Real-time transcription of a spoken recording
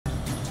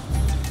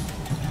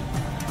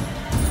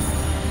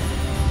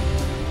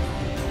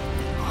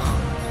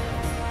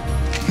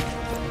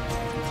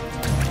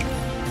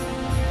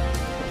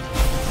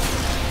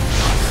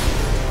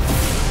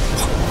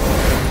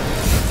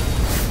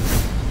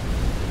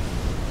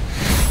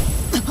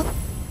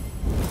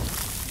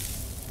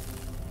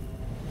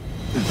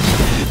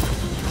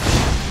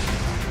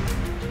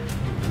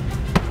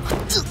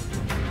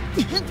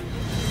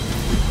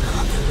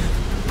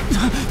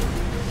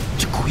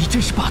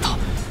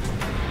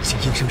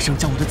硬生生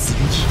将我的紫云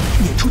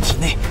翼碾出体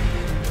内，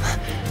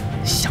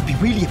想必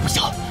威力也不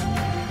小。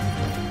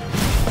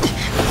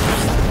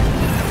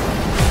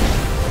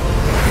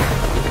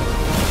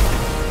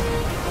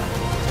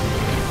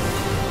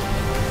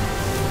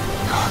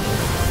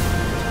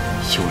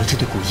有了这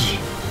对骨翼，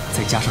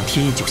再加上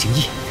天焰九行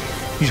翼，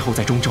日后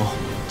在中州，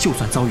就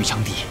算遭遇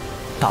强敌，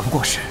打不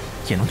过时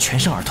也能全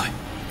身而退。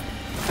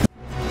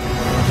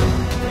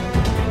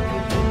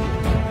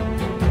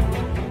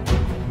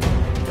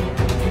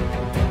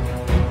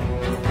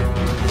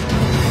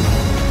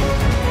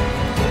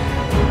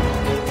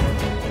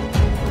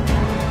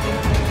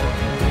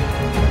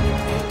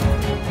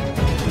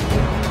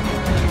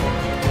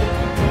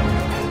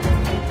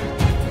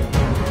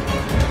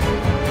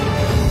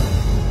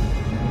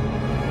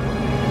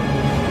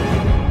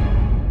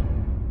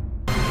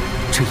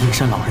 这阴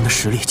山老人的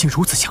实力竟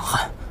如此强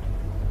悍。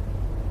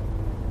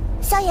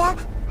萧炎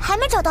还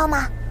没找到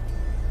吗？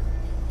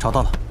找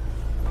到了，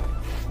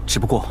只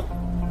不过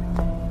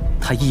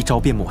他一招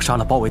便抹杀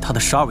了包围他的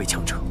12位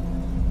强者。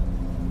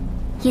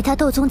以他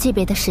斗宗级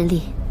别的实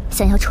力，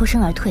想要抽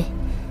身而退，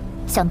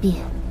想必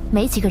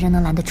没几个人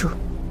能拦得住，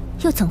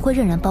又怎会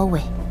任人包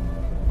围？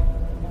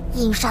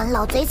阴山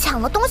老贼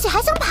抢了东西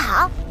还想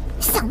跑，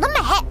想得美！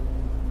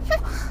哼！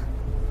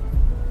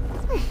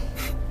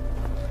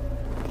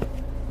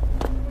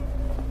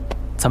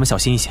 咱们小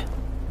心一些，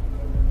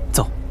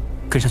走，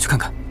跟上去看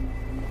看。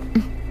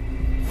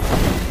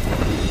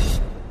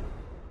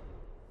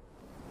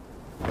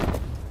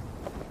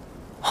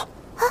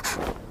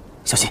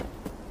小心，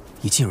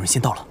已经有人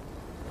先到了。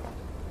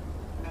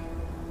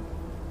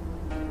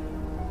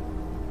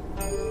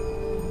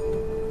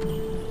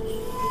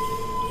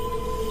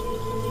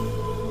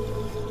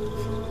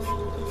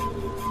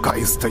该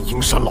死的阴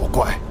山老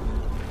怪，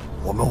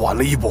我们晚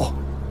了一步。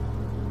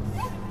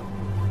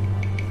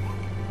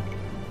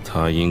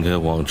 他应该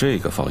往这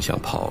个方向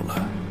跑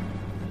了。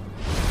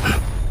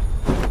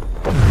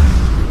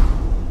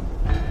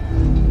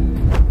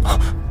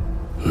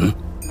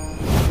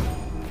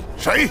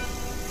谁？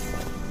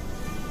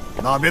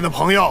那边的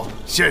朋友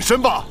现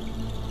身吧。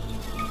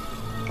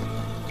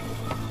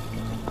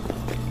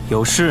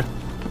有事。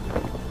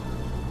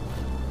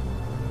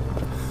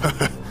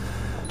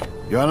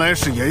原来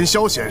是炎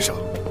萧先生，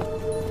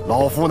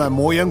老夫乃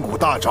魔岩谷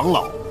大长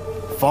老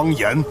方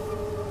言。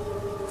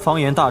方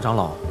言大长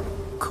老。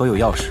 可有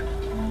要事？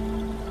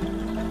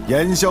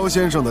炎萧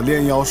先生的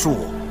炼药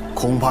术，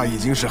恐怕已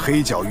经是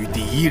黑角域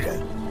第1人。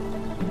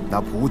那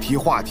菩提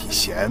化体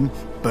弦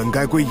本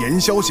该归炎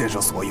萧先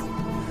生所有，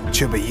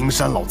却被阴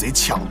山老贼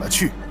抢了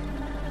去，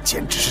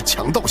简直是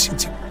强盗行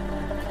径。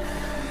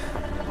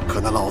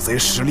可那老贼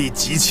实力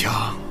极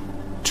强，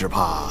只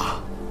怕……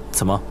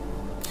怎么？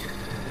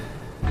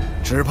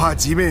只怕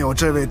即便有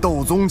这位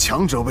斗宗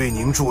强者为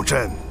您助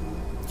阵，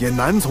也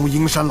难从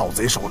阴山老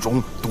贼手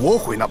中夺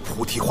回那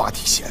菩提化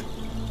体弦。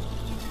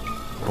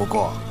 不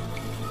过，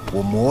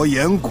我魔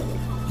岩谷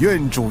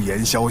愿助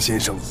炎萧先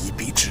生一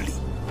臂之力。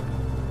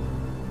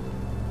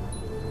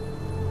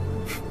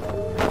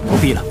不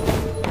必了。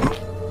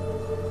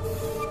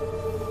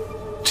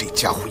这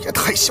家伙也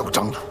太嚣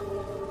张了。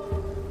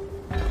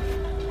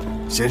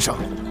先生，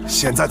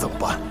现在怎么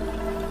办？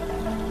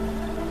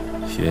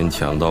先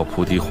抢到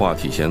菩提化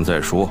体弦再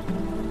说。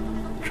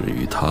至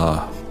于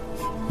他，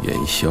炎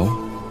萧，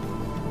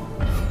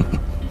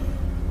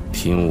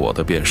听我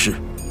的便是。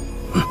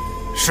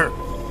是。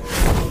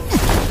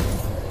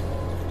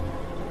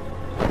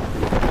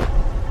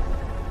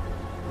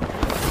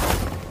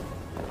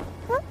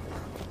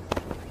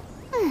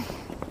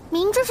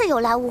 明知是有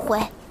来无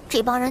回，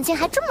这帮人竟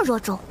还这么热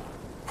衷。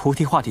菩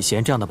提化体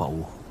弦这样的宝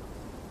物，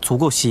足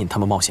够吸引他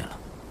们冒险了。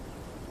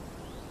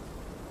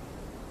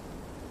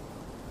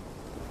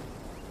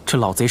这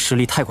老贼实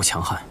力太过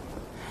强悍，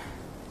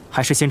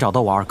还是先找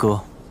到我二哥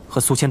和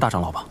苏谦大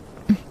长老吧。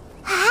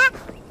啊！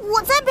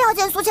我才不要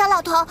见苏谦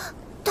老头，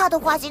他的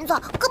花心草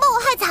可把我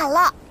害惨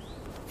了。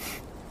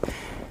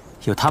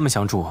有他们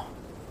相助，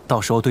到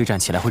时候对战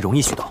起来会容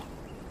易许多。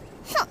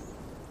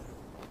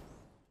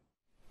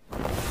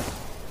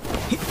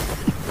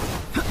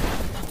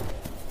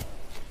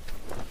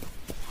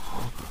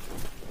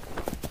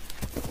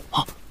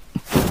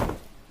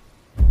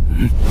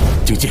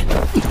 警戒！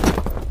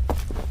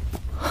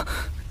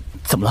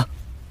怎么了？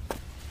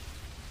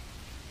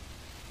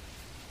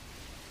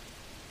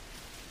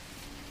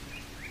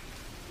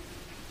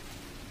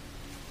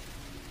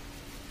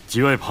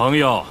几位朋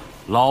友，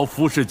老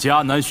夫是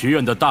迦南学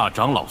院的大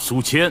长老苏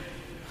谦，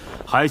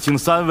还请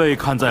3位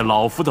看在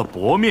老夫的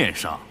薄面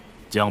上，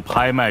将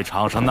拍卖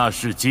场上那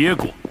事接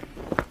过。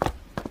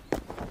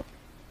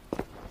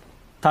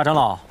大长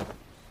老，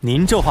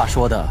您这话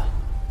说的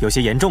有些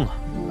严重了。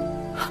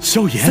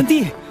萧炎，三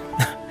弟。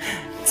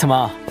 怎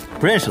么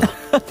不认识了？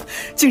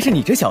竟是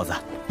你这小子，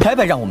白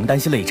白让我们担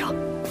心了一场。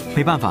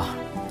没办法，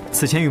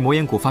此前与魔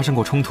岩谷发生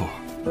过冲突，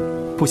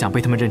不想被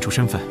他们认出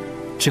身份，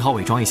只好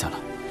伪装一下了，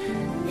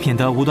免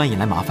得无端引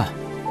来麻烦。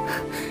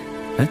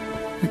哎，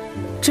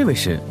这位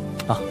是？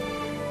啊，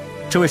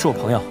这位是我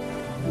朋友，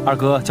二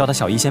哥叫他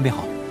小一先便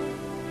好。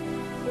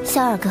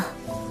萧二哥，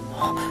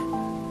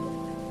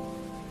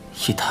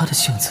以他的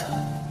性子，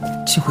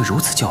竟会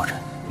如此叫人。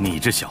你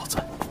这小子，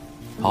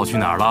跑去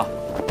哪儿了？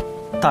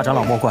大长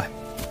老莫怪，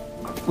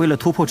为了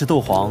突破至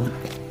斗皇，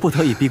不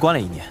得已闭关了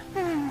1年，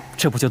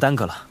这不就耽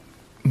搁了？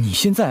你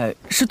现在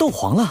是斗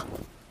皇了？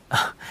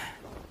啊，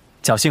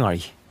侥幸而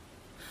已。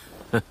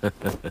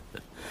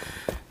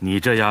你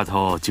这丫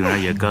头竟然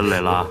也跟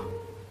来了！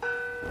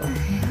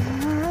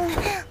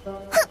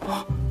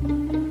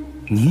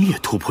你也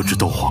突破至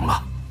斗皇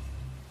了？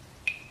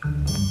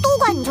都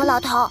怪你这老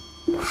头，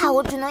害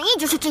我只能一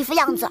直是这副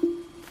样子。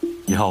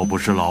要不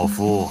是老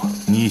夫，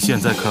你现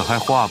在可还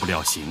化不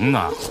了形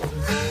呢。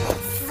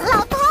死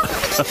老头！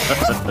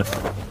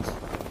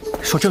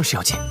说正事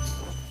要紧。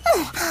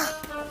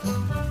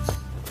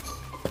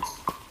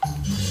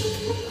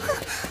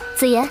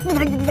子言，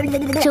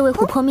这位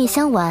琥珀蜜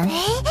香丸，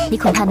你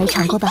恐怕没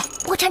尝过吧？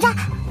我尝尝。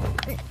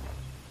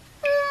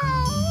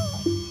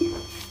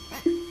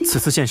此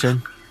次现身，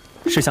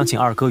是想请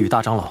二哥与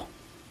大长老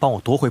帮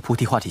我夺回菩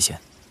提化体弦。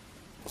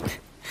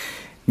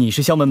你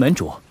是萧门门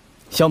主，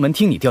萧门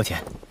听你调遣。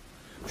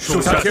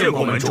属下见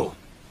过门主。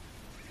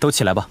都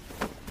起来吧。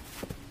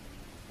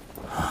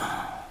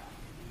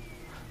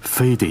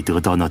非得得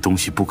到那东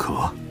西不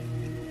可。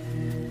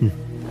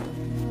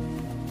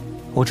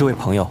我这位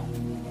朋友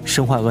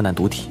身患恶难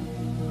毒体，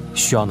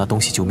需要那东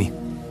西救命。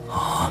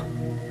啊！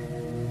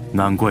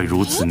难怪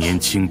如此年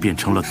轻变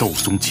成了斗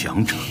宗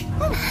强者，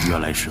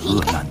原来是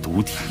恶难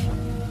毒体。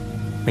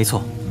没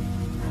错，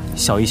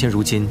小医仙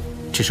如今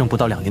只剩不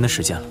到2年的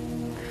时间了。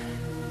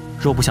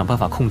若不想办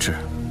法控制，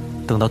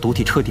等到毒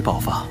体彻底爆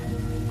发，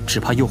只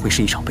怕又会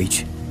是一场悲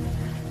剧。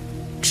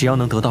只要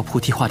能得到菩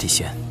提化体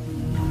弦，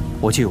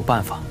我就有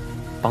办法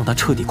帮他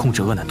彻底控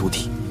制恶难毒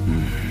体。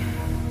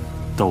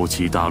斗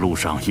气大陆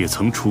上也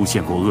曾出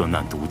现过恶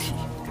难毒体，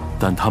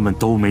但他们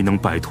都没能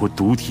摆脱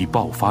毒体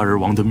爆发而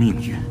亡的命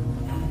运，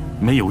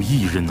没有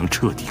一人能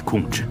彻底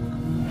控制。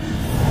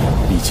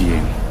毕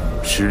竟，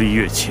实力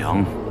越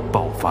强，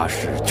爆发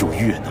时就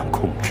越难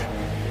控制。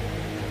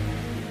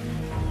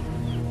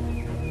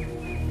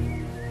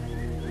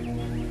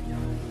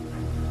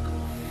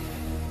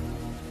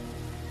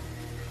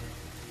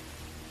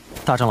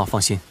大长老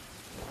放心，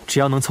只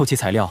要能凑齐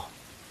材料，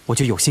我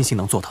就有信心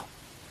能做到，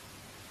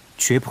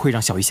绝不会让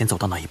小医仙走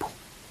到那一步。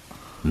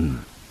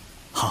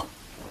好，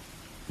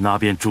那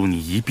便助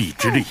你一臂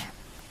之力。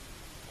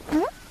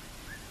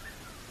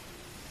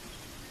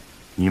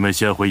你们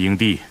先回营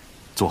地，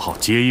做好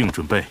接应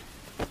准备。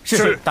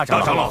是大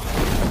长老。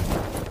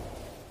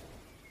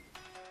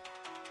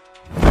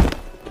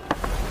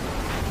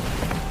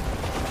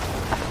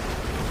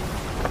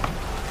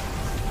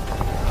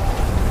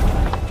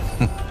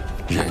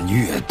人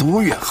越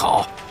多越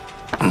好。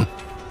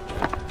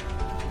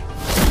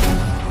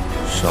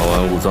稍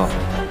安勿躁，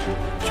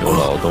这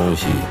老东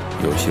西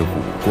有些古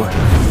怪。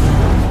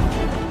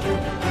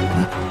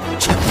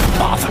真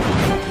麻烦！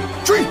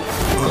追！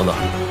等等，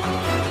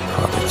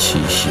他的气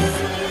息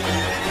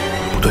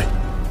不对。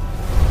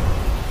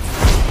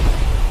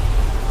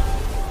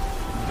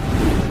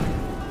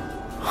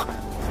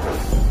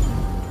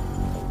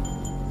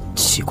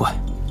奇怪，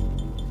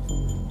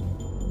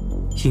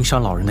阴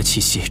山老人的气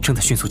息正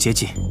在迅速接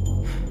近，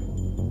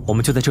我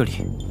们就在这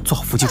里做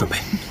好伏击准备。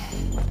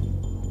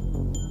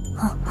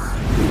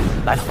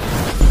来了，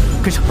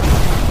跟上。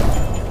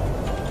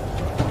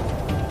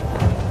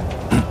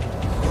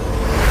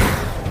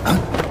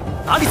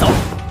哪里走？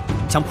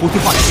将菩提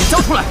化体弦交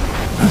出来！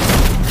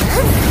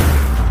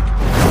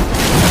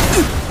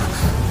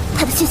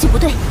他的气息不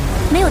对，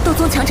没有斗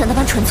宗强者那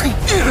般纯粹。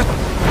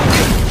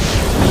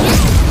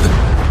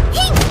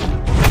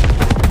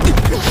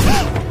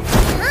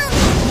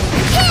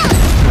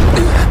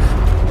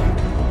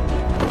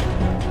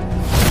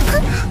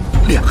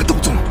2个斗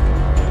宗。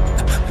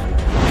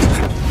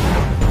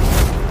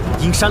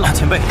阴山老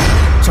前辈，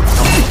这么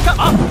着急干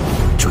嘛？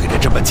追得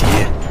这么急，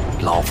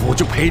老夫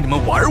就陪你们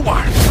玩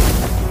玩。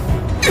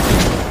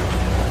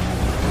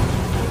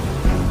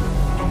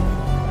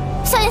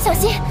萧炎小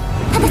心，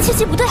他的气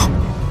息不对。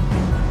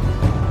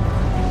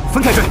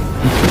分开追。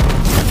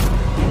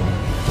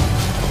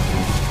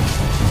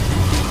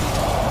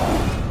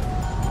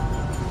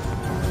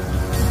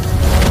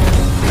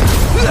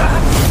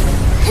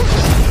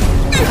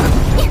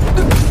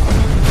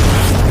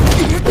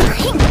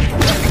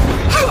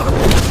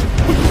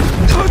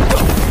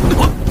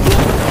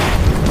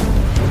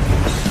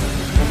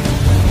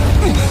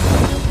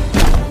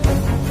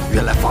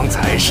原来方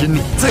才是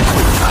你在窥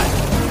探，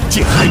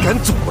竟还敢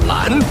阻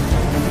拦！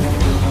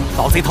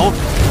老贼头，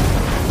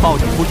抱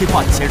着菩提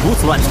化体弦如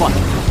此乱窜，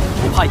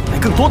不怕引来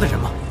更多的人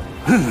吗？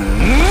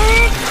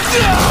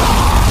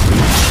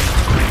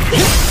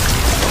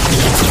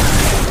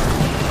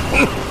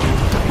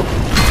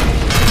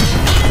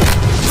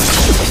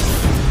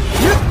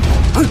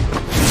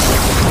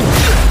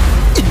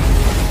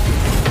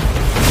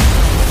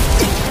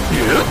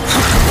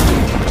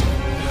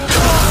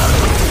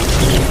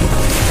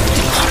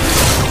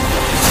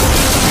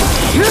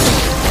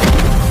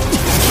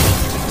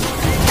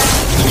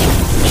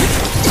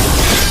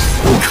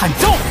看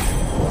招！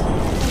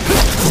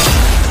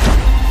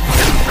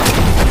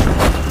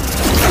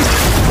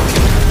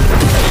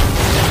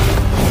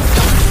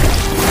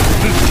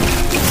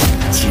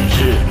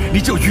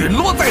就陨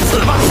落在此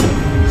吧！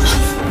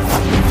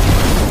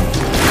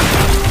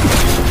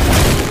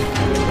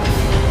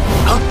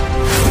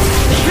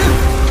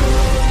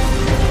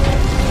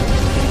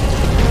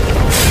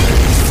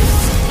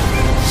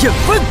眼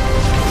分，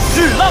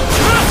日浪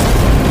池。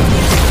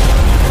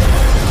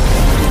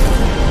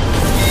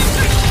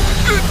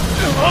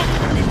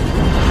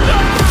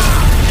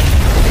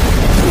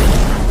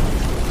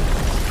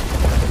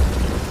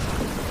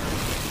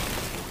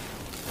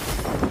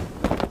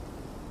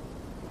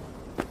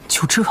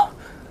就这？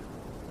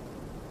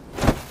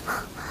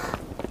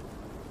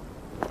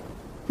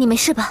你没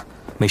事吧？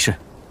没事。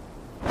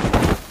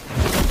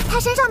他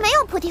身上没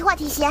有菩提化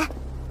体弦。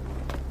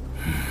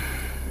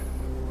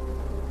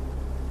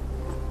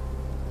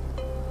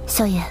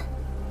萧炎，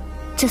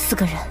这4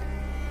个人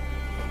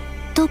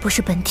都不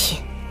是本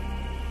体。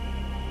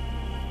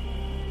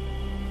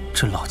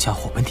这老家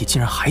伙本体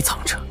竟然还藏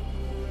着，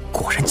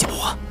果然狡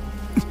猾。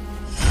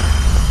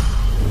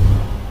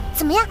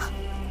怎么样？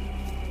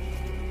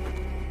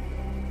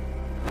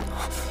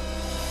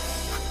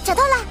找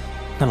到了。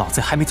那老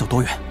子还没走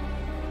多远。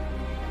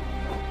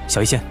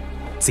小医仙、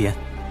紫妍，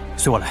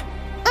随我来。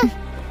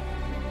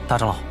大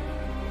长老，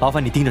劳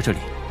烦你盯着这里，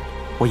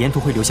我沿途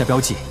会留下标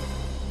记，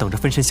等着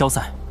分身消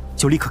散，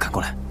就立刻赶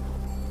过来。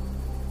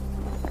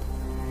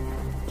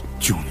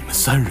就你们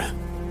3人？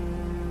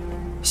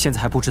现在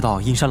还不知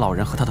道阴山老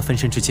人和他的分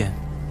身之间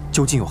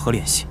究竟有何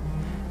联系，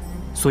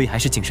所以还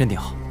是谨慎点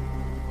好。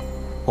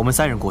我们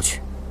3人过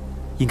去，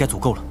应该足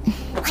够了。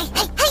嘿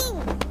嘿嘿！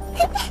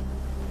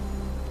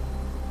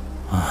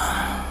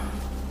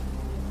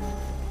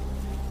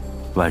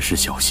万事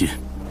小心。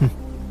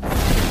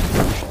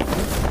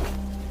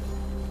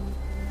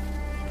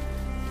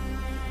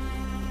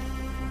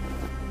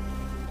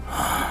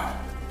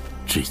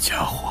这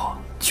家伙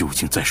究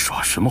竟在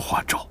耍什么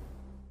花招？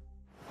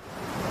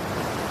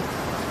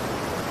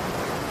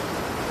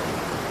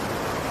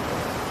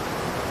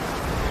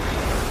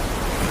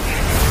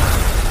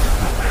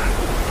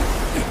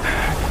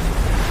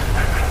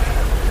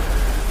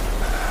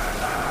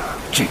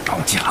这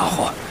帮家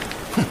伙，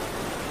哼，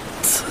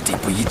此地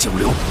不宜久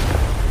留。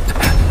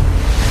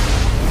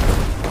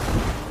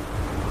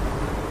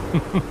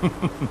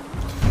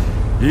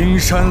阴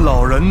山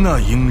老人呐，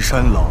阴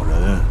山老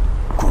人，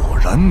果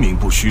然名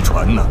不虚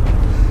传呢，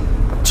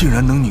竟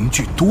然能凝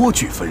聚多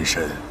具分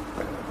身，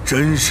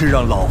真是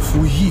让老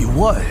夫意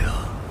外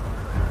啊！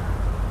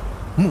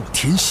穆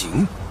天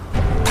行，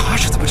他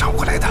是怎么找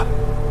回来的？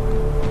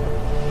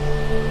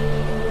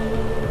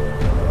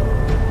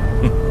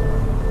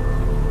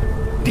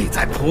你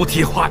在菩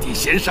提化体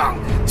弦上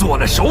做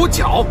了手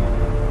脚。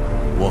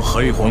我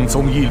黑黄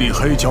宗屹立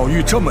黑角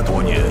域这么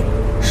多年，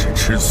是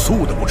吃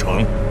素的不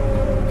成？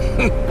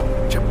哼，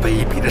这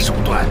卑鄙的手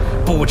段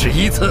不止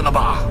1次了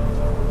吧？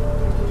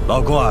老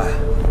怪，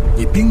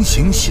你兵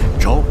行险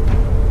招，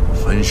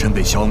分身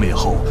被消灭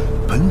后，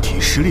本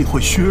体实力会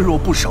削弱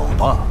不少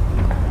吧？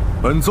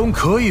本宗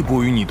可以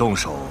不与你动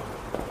手，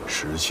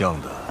识相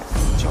的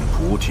将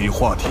菩提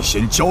化体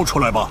弦交出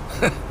来吧。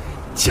哼，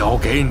交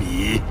给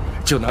你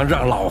就能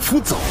让老夫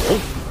走？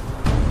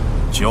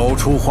交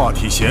出化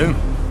体弦，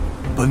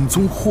本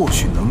宗或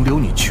许能留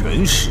你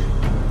全尸，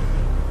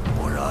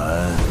不然……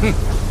哼，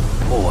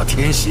莫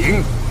天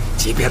行，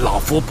即便老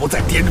夫不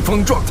在巅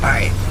峰状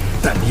态，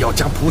但你要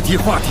将菩提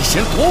化体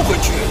弦夺回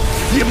去，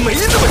也没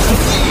那么容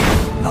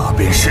易。那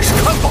便试试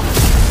看吧。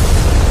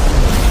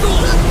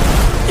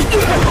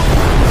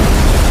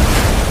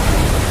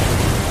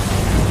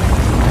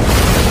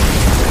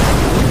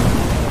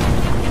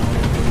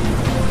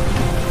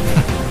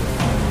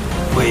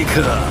贵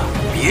客，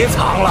别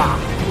藏了！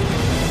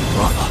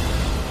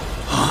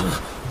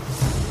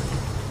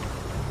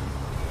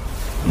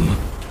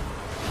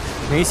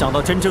没想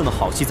到真正的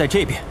好戏在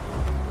这边，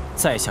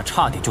在下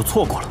差点就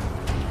错过了。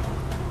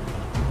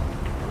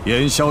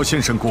炎萧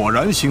先生果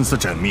然心思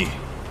缜密，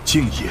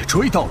竟也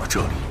追到了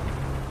这里。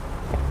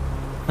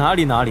哪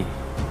里，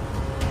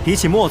比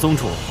起莫宗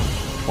主，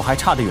我还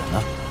差得远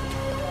呢。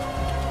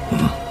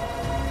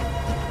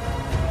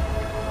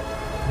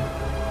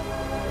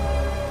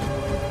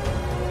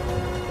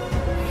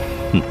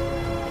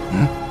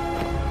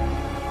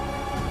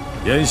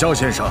炎萧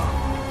先生，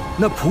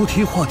那菩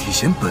提化体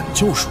弦本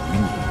就属于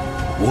你，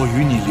我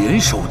与你联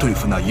手对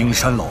付那阴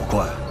山老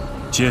怪，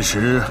届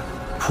时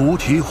菩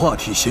提化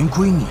体弦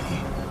归你，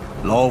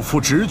老夫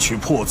只取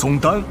破宗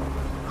丹，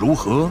如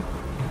何？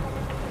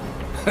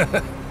呵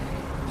呵，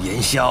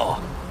炎萧，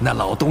那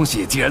老东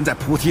西既然在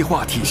菩提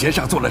化体弦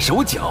上做了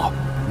手脚，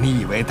你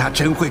以为他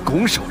真会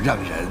拱手让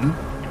人？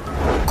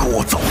给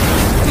我走！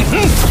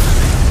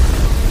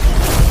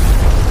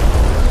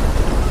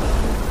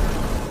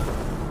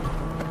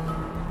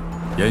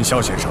炎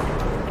萧先生，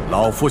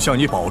老夫向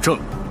你保证，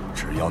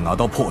只要拿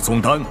到破宗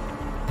丹，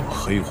我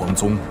黑黄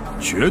宗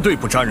绝对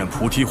不沾染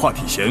菩提化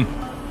体弦。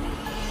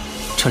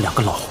这2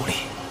个老狐狸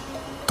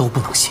都不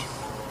能信。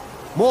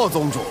莫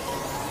宗主，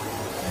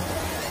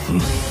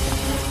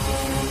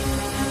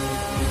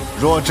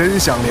若真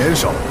想联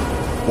手，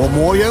我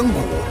魔岩谷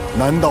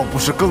难道不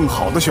是更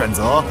好的选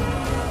择？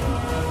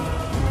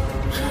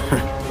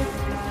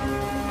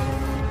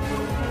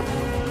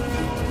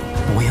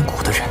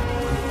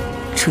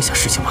这下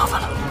事情麻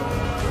烦了。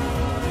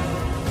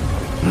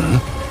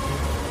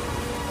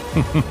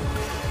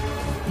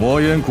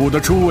魔岩谷的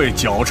诸位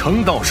脚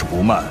程倒是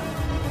不慢，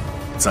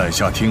在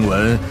下听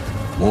闻，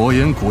魔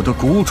岩谷的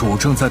谷主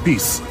正在闭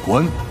死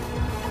关，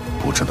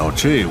不知道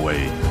这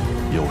位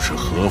又是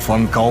何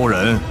方高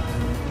人？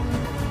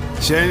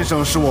先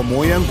生是我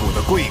魔岩谷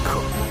的贵客，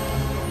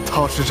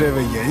倒是这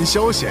位炎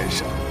萧先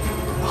生，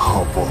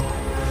哦不，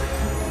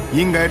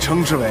应该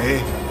称之为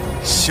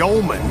萧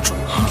门主。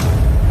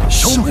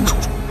萧门主？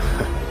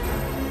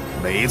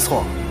没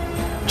错，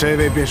这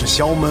位便是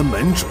萧门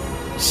门主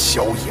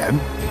萧炎。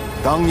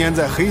当年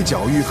在黑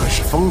角域可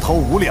是风头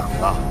无两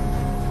啊！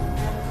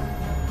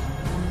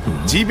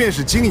即便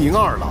是金银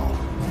二老，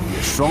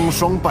也双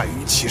双败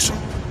于其手。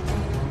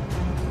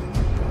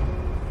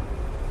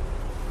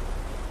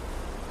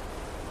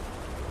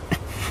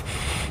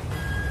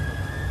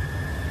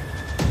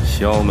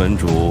萧门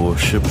主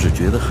是不是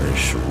觉得很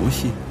熟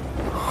悉？